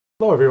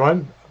Hello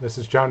everyone, this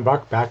is John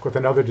Buck back with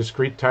another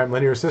discrete time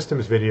linear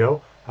systems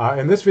video.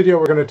 In this video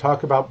we're going to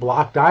talk about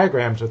block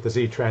diagrams with the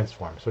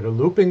Z-transform. So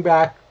looping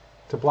back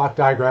to block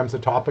diagrams, the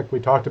topic we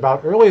talked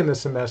about early in the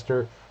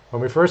semester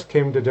when we first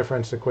came to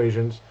difference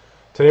equations.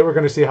 Today we're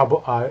going to see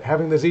how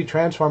having the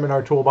Z-transform in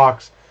our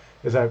toolbox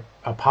is a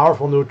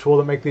powerful new tool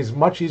that makes these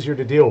much easier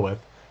to deal with.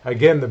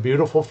 Again, the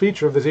beautiful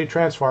feature of the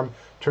Z-transform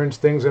turns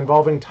things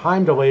involving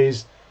time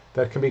delays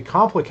that can be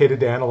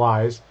complicated to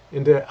analyze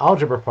into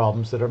algebra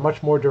problems that are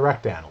much more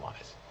direct to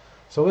analyze.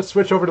 So let's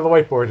switch over to the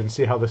whiteboard and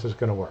see how this is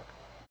going to work.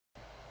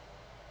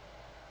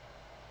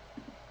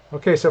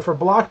 Okay, so for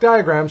block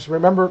diagrams,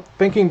 remember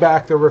thinking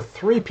back, there were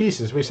three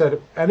pieces. We said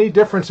any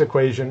difference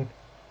equation,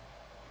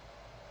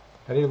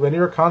 any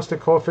linear constant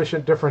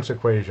coefficient difference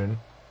equation.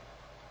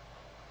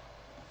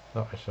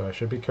 Oh, so I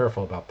should be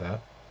careful about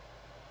that.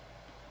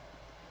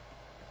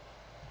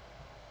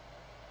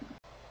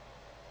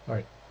 All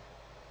right.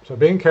 So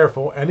being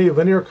careful, any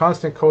linear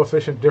constant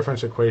coefficient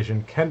difference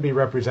equation can be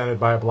represented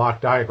by a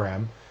block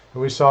diagram.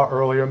 And we saw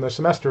earlier in the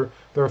semester,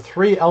 there are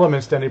three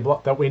elements to any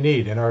block that we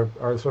need in our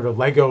sort of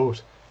Lego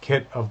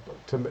kit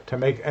to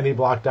make any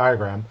block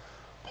diagram.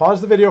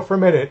 Pause the video for a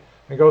minute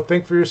and go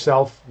think for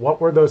yourself,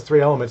 what were those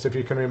three elements, if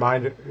you can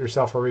remind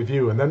yourself a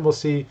review, and then we'll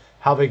see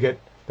how they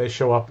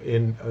show up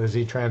in the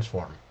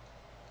Z-transform.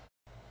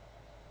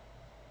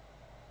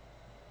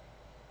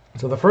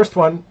 So the first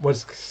one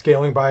was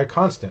scaling by a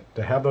constant.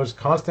 To have those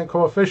constant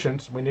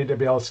coefficients, we need to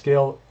be able to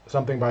scale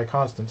something by a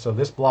constant. So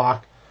this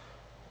block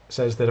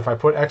says that if I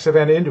put x of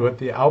n into it,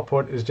 the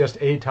output is just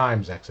a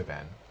times x of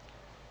n.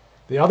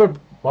 The other,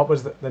 what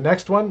was the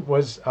next one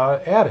was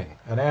adding,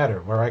 an adder,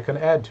 where I can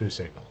add two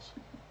signals.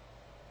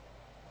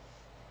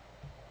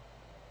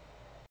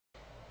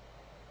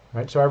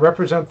 Right, so I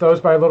represent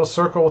those by a little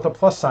circle with a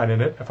plus sign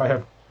in it. If I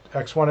have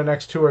x1 and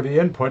x2 are the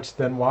inputs,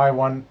 then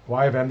y1,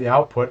 y of n, the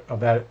output of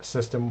that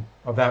system,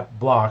 of that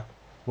block,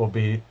 will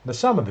be the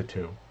sum of the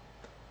two.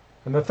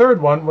 And the third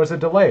one was a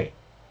delay.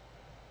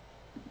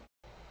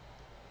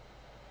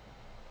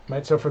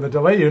 Right, so for the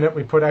delay unit,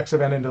 we put x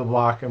of n into the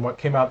block, and what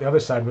came out the other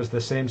side was the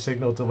same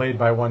signal delayed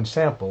by one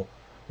sample.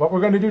 What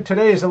we're going to do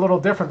today is a little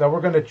different, though.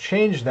 We're going to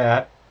change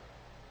that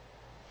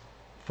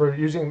for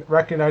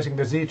recognizing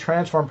the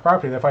Z-transform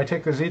property. If I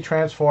take the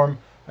Z-transform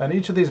and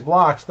each of these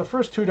blocks, the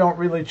first two don't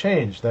really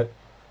change, that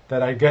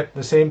I get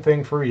the same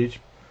thing for each.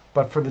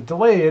 But for the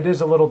delay, it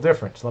is a little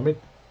different. So let me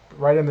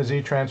write in the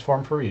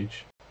Z-transform for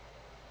each.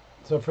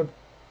 So for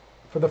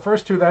the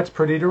first two, that's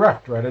pretty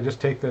direct, right? I just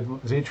take the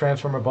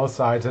Z-transform of both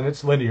sides, and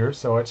it's linear,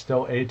 so it's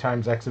still a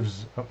times x of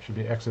z, should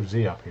be x of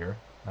z up here,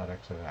 not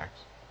x of x.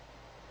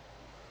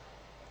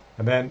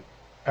 And then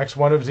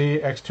x1 of z,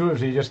 x2 of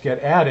z just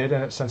get added,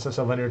 and since it's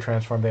a linear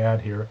transform, they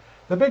add here.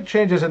 The big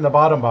change is in the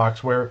bottom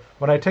box, where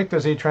when I take the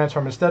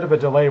Z-transform, instead of a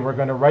delay, we're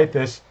going to write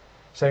this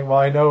saying, well,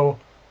 I know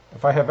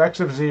if I have x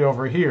of z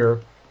over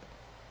here,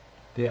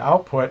 the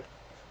output,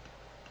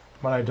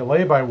 when I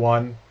delay by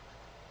 1,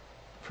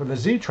 for the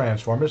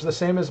Z-transform is the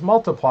same as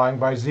multiplying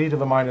by z to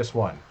the minus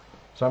 1.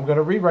 So I'm going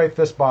to rewrite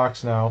this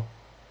box now.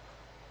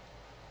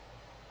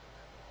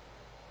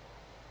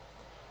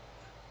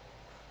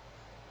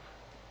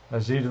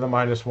 As z to the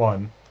minus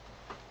 1.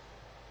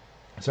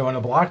 So in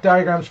the block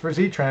diagrams for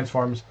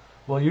Z-transforms,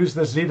 we'll use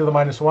this z to the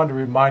minus 1 to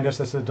remind us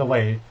that's a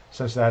delay,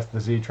 since that's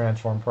the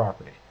Z-transform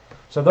property.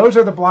 So those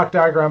are the block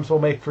diagrams we'll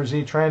make for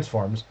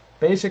Z-transforms.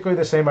 Basically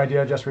the same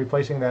idea, just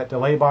replacing that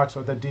delay box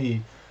with a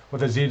d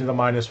with a z to the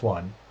minus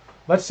 1.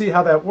 Let's see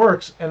how that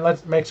works, and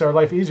makes our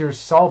life easier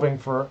solving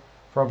for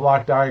a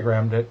block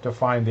diagram to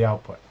find the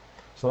output.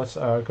 So let's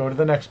go to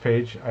the next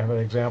page. I have an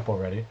example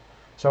ready.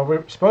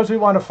 So suppose we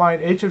want to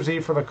find h of z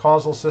for the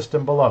causal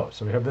system below.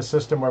 So we have this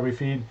system where we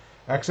feed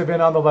x of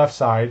n on the left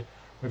side.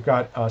 We've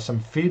got some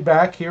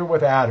feedback here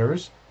with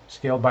adders,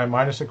 scaled by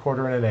minus a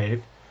quarter and an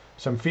eighth.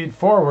 Some feed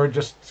forward,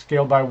 just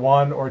scaled by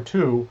 1 or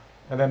 2,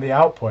 and then the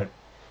output.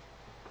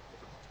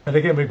 And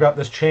again, we've got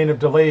this chain of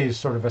delays,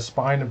 sort of a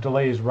spine of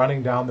delays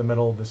running down the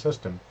middle of the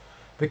system.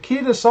 The key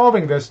to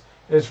solving this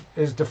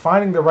is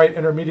defining the right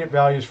intermediate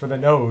values for the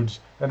nodes,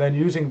 and then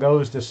using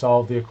those to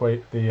solve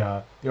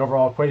the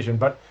overall equation.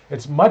 But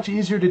it's much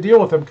easier to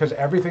deal with them because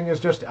everything is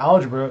just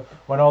algebra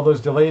when all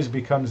those delays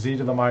become z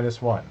to the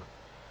minus 1.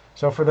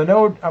 So for the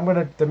node,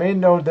 the main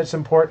node that's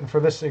important for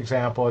this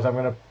example is I'm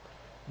going to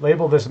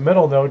label this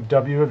middle node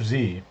w of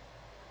z,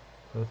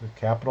 with a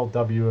capital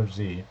W of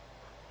z.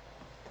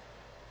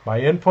 My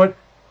input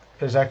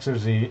is x of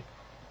z.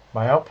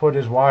 My output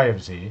is y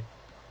of z.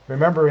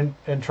 Remember,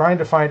 in trying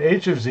to find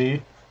h of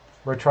z,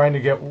 we're trying to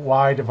get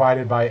y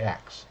divided by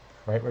x,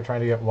 right? We're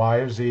trying to get y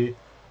of z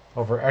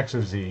over x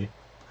of z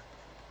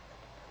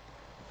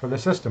for the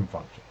system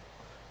function.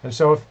 And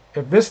so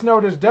if this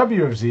node is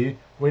w of z,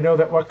 we know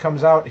that what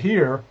comes out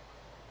here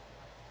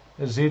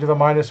is z to the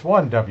minus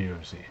 1 w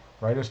of z,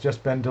 right? It's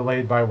just been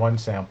delayed by one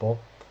sample.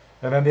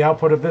 And then the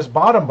output of this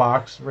bottom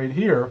box right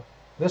here,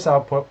 this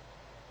output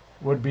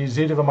would be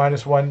z to the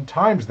minus 1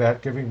 times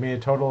that, giving me a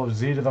total of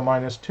z to the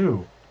minus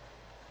 2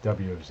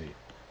 w of z.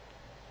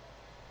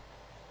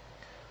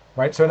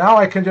 right? So now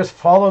I can just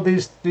follow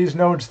these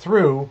nodes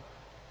through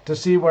to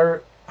see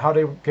how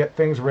to get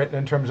things written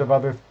in terms of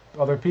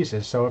other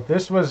pieces. So if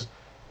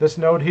this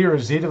node here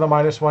is z to the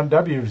minus 1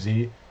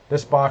 wz,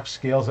 this box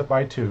scales it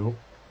by 2,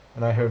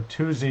 and I have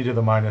 2z to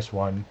the minus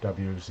 1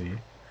 wz.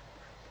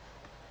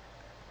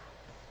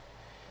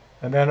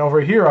 And then over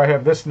here I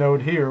have this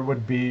node here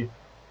would be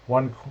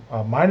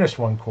minus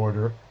 1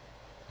 quarter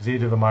z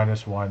to the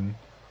minus 1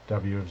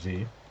 w of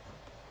z.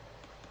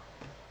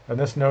 And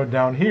this node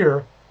down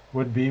here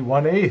would be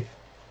 1/8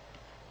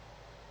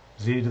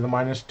 z to the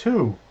minus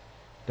 2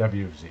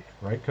 w of z,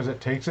 right? Because it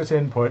takes its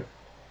input,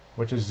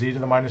 which is z to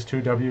the minus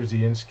 2 w of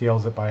z, and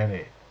scales it by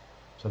 1/8.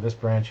 So this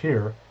branch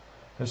here.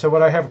 And so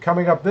what I have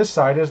coming up this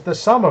side is the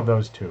sum of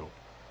those two,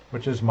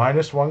 which is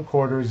minus 1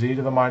 quarter z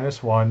to the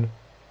minus 1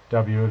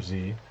 w of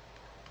z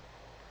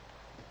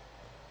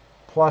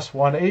plus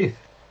 1/8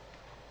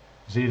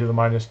 z to the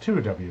minus 2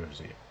 w of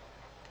z.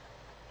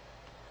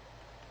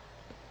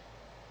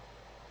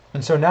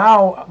 And so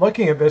now,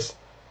 looking at this,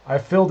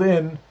 I've filled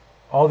in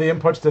all the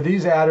inputs to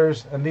these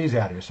adders and these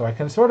adders. So I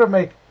can sort of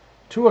make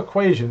two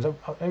equations.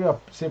 Maybe I'll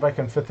see if I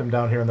can fit them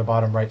down here in the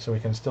bottom right so we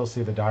can still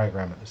see the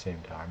diagram at the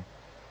same time.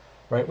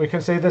 Right? We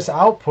can say this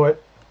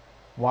output,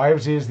 y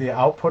of z, is the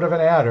output of an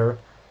adder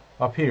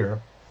up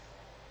here.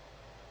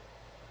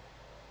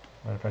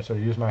 And if I sort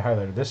of use my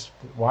highlighter, this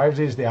y of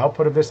z is the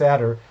output of this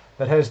adder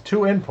that has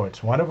two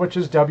inputs, one of which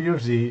is w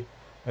of z,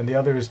 and the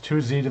other is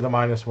 2z to the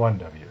minus 1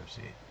 w of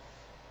z.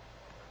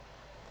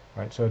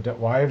 Right, so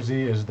y of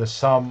z is the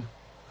sum,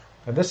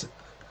 and this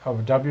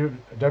of w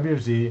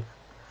of z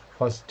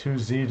plus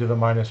 2z to the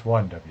minus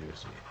 1 w of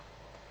z.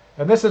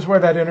 And this is where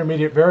that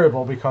intermediate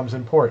variable becomes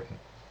important,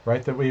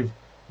 right? That we've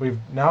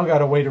now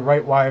got a way to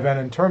write y of n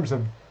in terms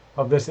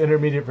of this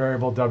intermediate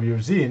variable w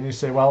of z. And you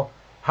say, well,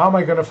 how am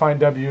I going to find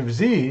w of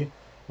z?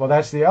 Well,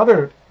 that's the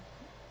other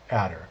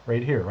adder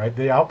right here, right?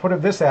 The output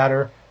of this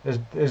adder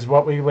is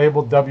what we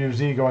labeled w of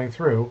z going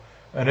through,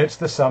 and it's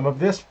the sum of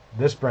this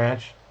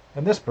branch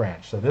and this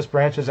branch. So this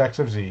branch is x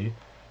of z,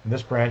 and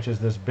this branch is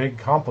this big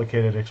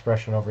complicated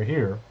expression over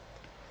here.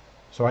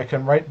 So I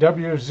can write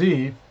w of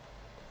z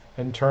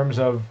in terms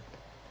of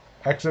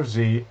x of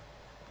z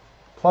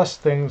plus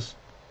things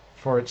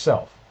for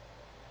itself.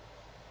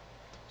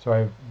 So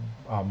I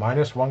have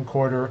minus 1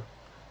 quarter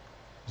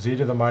z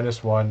to the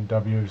minus 1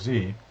 w of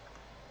z,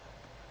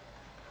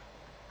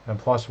 and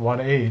plus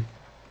 1/8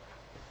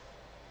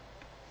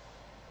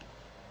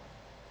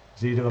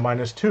 z to the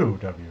minus 2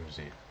 w of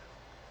z.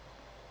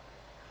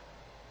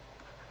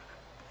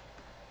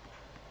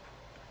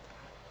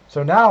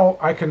 So now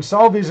I can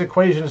solve these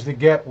equations to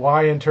get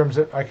y in terms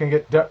of, I can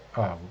get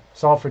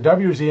solve for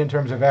w of z in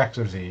terms of x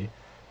of z,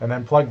 and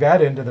then plug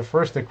that into the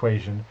first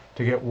equation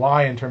to get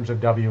y in terms of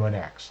w and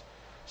x.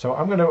 So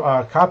I'm going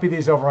to copy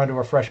these over onto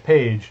a fresh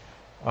page,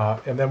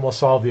 and then we'll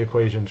solve the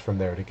equations from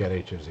there to get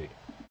h of z.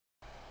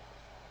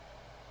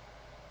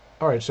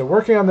 All right, so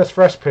working on this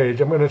fresh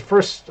page, I'm going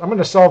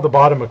to solve the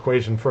bottom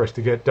equation first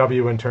to get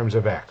w in terms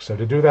of x. So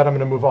to do that, I'm going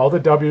to move all the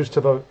w's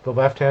to the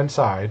left-hand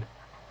side.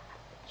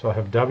 So I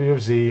have w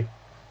of z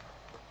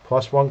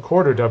plus 1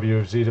 quarter w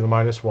of z to the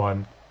minus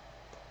 1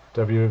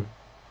 w of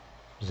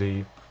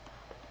z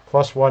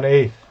plus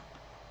 1/8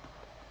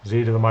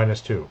 z to the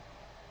minus 2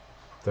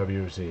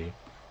 w of z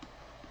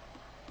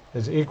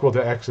is equal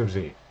to x of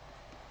z.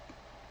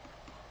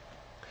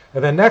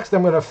 And then next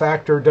I'm going to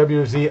factor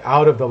w of z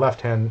out of the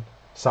left-hand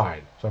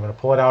side. So I'm going to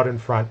pull it out in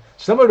front,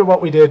 similar to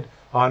what we did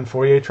on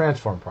Fourier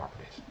transform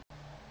properties.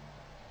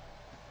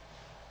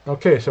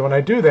 Okay, so when I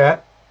do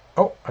that,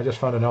 oh, I just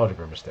found an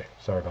algebra mistake.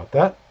 Sorry about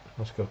that.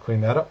 Let's go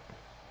clean that up.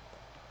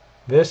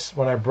 This,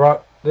 when I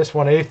brought this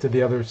 1/8 to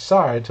the other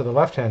side, to the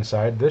left-hand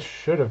side, this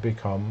should have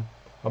become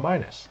a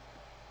minus.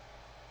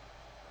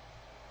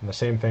 And the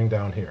same thing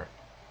down here.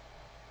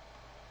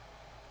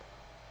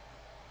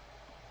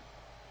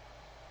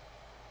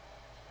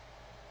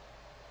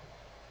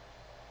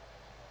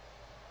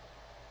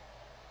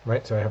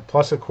 Right, so I have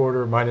plus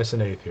 1/4 minus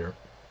 1/8 here.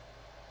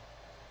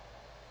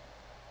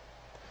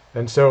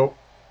 And so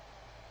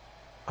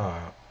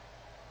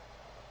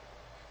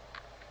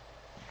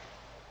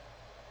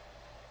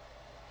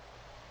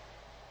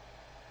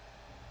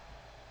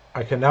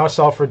I can now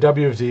solve for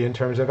w of z in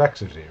terms of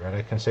x of z, right?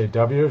 I can say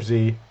w of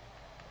z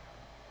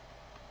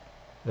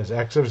is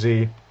x of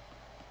z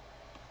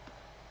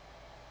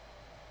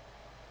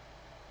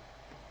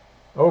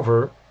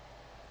over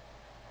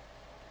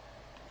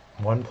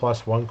 1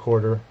 plus 1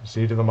 quarter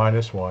z to the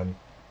minus 1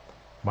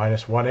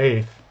 minus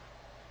 1/8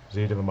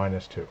 z to the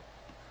minus 2.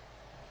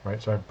 Right,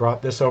 so I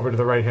brought this over to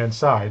the right-hand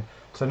side.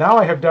 So now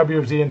I have w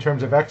of z in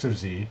terms of x of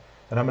z,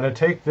 and I'm going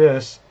to take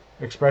this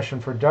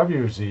expression for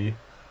w of z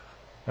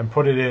and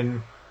put it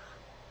in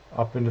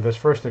up into this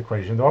first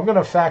equation, though I'm going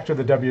to factor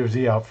the w of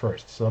z out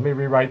first. So let me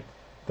rewrite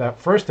that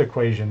first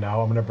equation now.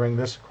 I'm going to bring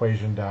this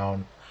equation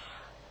down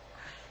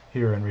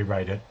here and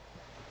rewrite it.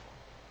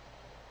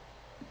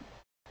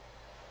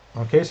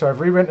 Okay, so I've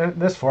rewritten it in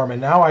this form, and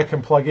now I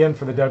can plug in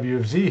for the w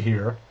of z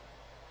here.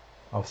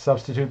 I'll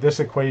substitute this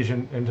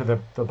equation into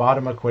the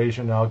bottom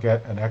equation, and I'll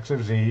get an x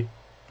of z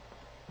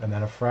and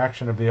then a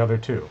fraction of the other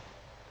 2.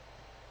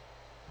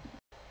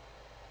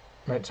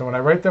 Right, so when I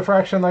write the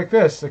fraction like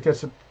this, it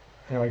gets,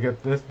 I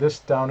get this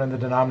down in the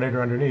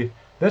denominator underneath.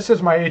 This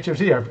is my h of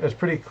z. It's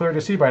pretty clear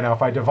to see by now.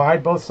 If I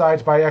divide both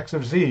sides by x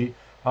of z,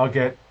 I'll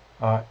get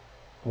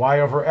y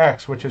over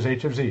x, which is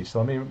h of z. So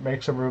let me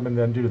make some room and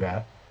then do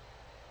that.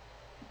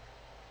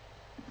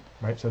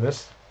 Right, so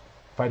this,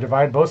 if I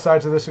divide both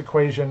sides of this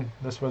equation,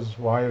 this was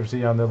y of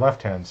z on the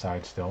left-hand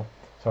side still.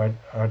 So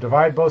I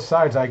divide both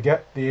sides, I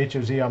get the h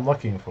of z I'm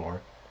looking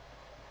for,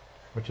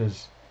 which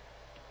is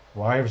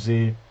y of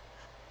z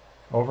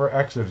over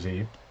x of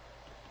z.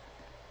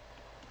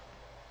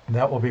 And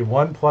that will be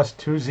 1 plus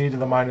 2z to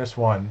the minus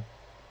 1,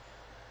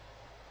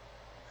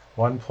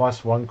 1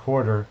 plus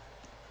 1/4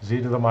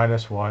 z to the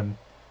minus 1,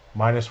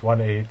 minus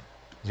 1/8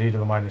 z to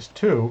the minus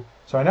 2.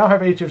 So I now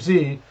have h of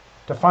z.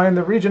 To find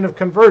the region of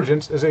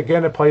convergence is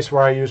again a place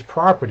where I use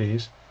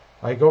properties.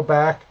 I go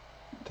back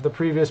to the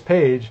previous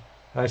page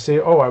and I say,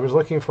 oh, I was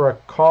looking for a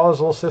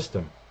causal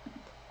system.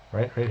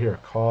 Right here,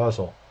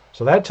 causal.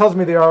 So that tells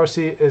me the ROC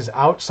is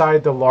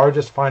outside the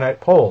largest finite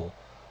pole.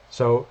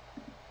 So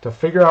to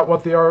figure out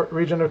what the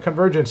region of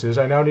convergence is,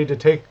 I now need to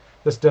take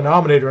this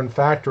denominator and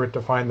factor it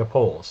to find the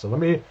poles. So let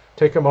me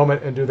take a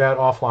moment and do that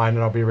offline, and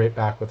I'll be right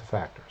back with the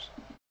factors.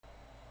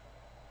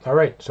 All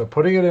right, so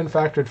putting it in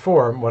factored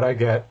form, what I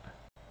get,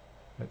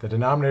 the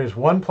denominator is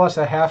 1 plus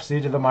a half z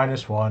to the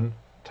minus 1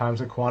 times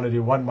the quantity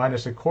 1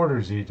 minus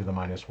 1/4 z to the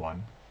minus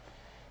 1.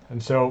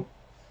 And so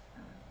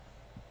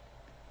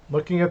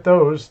looking at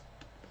those,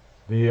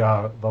 the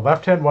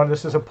left-hand one,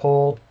 this is a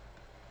pole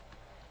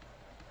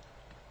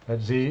at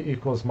z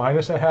equals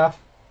minus a half.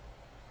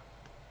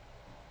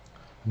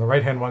 And the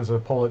right-hand one is a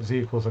pole at z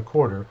equals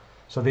 1/4.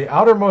 So the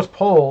outermost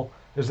pole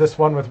is this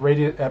one with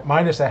radius at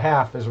minus a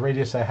half is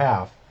radius a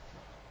half.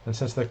 And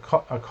since a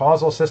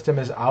causal system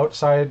is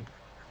outside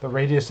the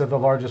radius of the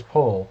largest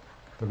pole,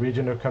 the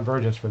region of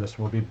convergence for this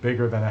will be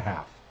bigger than a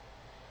half.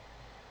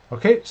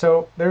 Okay,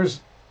 so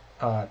there's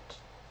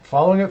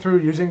following it through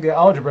using the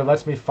algebra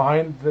lets me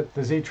find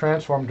the z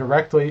transform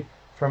directly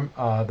from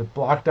the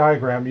block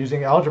diagram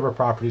using algebra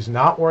properties,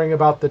 not worrying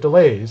about the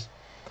delays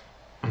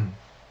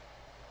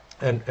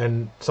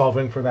and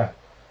solving for that.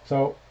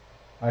 So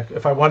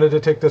if I wanted to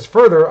take this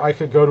further, I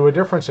could go to a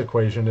difference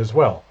equation as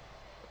well.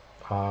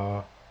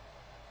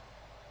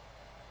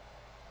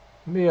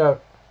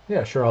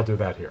 Yeah, sure, I'll do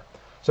that here.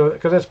 So,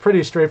 because it's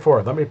pretty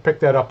straightforward. Let me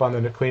pick that up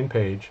on the clean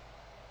page.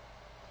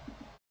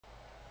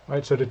 All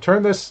right, so to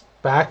turn this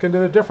back into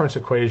the difference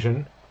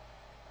equation,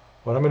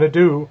 what I'm going to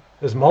do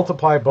is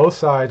multiply both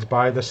sides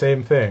by the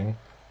same thing,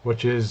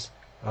 which is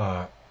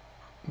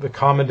the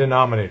common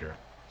denominator.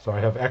 So I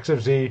have x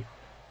of z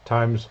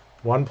times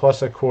 1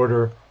 plus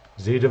 1/4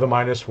 z to the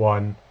minus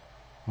 1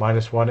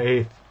 minus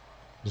 1/8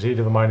 z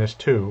to the minus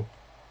 2.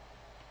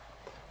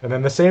 And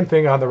then the same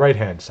thing on the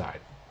right-hand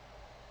side.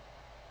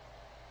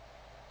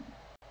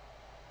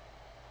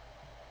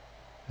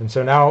 And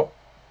so now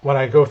when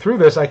I go through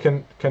this, I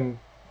can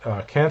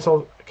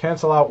cancel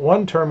out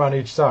one term on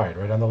each side.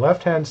 Right on the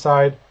left-hand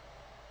side,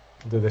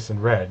 I'll do this in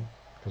red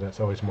because that's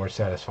always more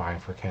satisfying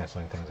for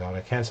canceling things out.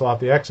 I cancel out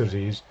the x of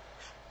z's.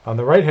 On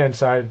the right-hand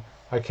side,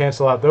 I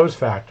cancel out those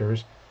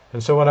factors.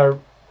 And so when I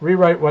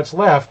rewrite what's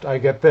left, I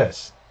get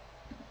this.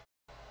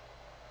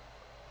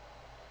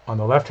 On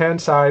the left-hand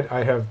side,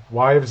 I have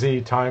y of z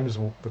times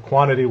the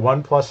quantity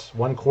 1 plus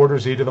 1/4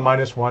 z to the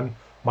minus 1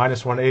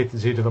 minus 1/8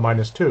 z to the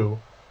minus 2.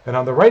 And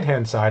on the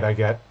right-hand side, I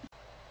get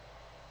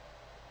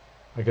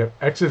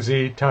x of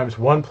z times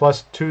 1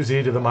 plus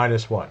 2z to the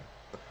minus 1.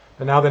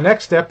 And now the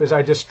next step is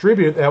I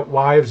distribute that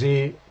y of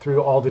z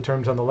through all the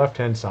terms on the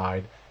left-hand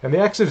side and the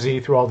x of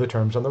z through all the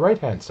terms on the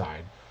right-hand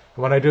side.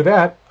 And when I do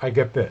that, I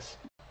get this.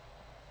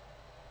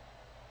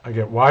 I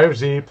get y of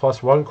z plus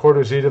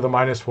 1/4 z to the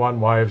minus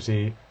 1 y of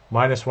z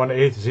minus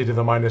 1/8 z to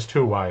the minus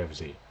 2 y of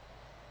z.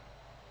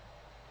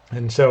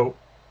 And so,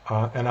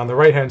 and on the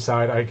right-hand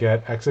side, I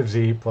get x of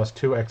z plus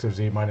 2x of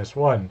z minus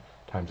 1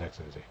 times x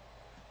of z.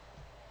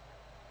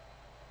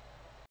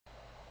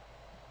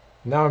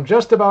 Now I'm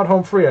just about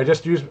home free. I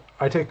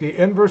take the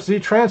inverse z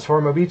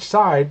transform of each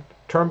side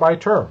term by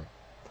term.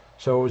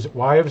 So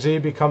y of z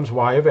becomes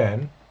y of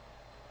n.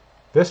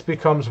 This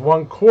becomes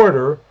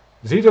 1/4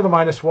 z to the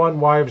minus 1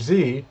 y of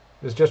z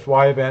is just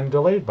y of n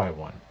delayed by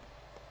 1.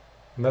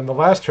 And then the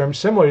last term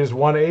similarly is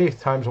 1/8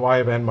 times y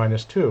of n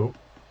minus 2.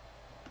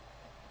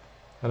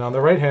 And on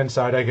the right-hand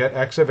side, I get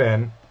x of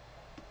n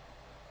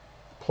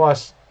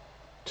plus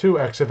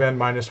 2x of n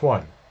minus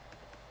 1.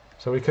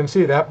 So we can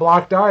see that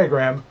block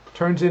diagram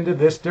turns into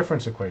this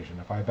difference equation.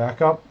 If I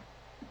back up,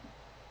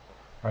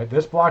 right,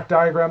 this block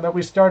diagram that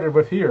we started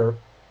with here,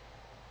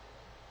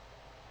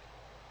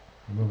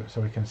 move it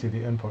so we can see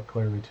the input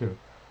clearly too.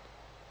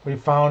 We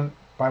found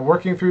by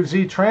working through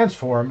z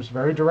transforms,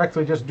 very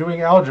directly just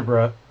doing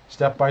algebra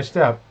step by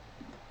step,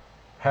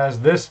 has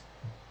this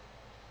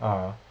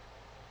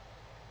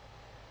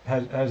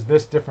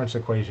difference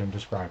equation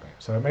describing it.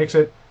 So it makes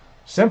it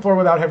simpler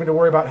without having to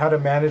worry about how to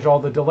manage all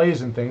the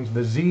delays and things.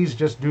 The z's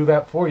just do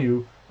that for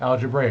you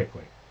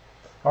algebraically.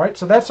 All right,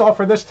 so that's all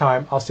for this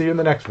time. I'll see you in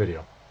the next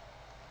video.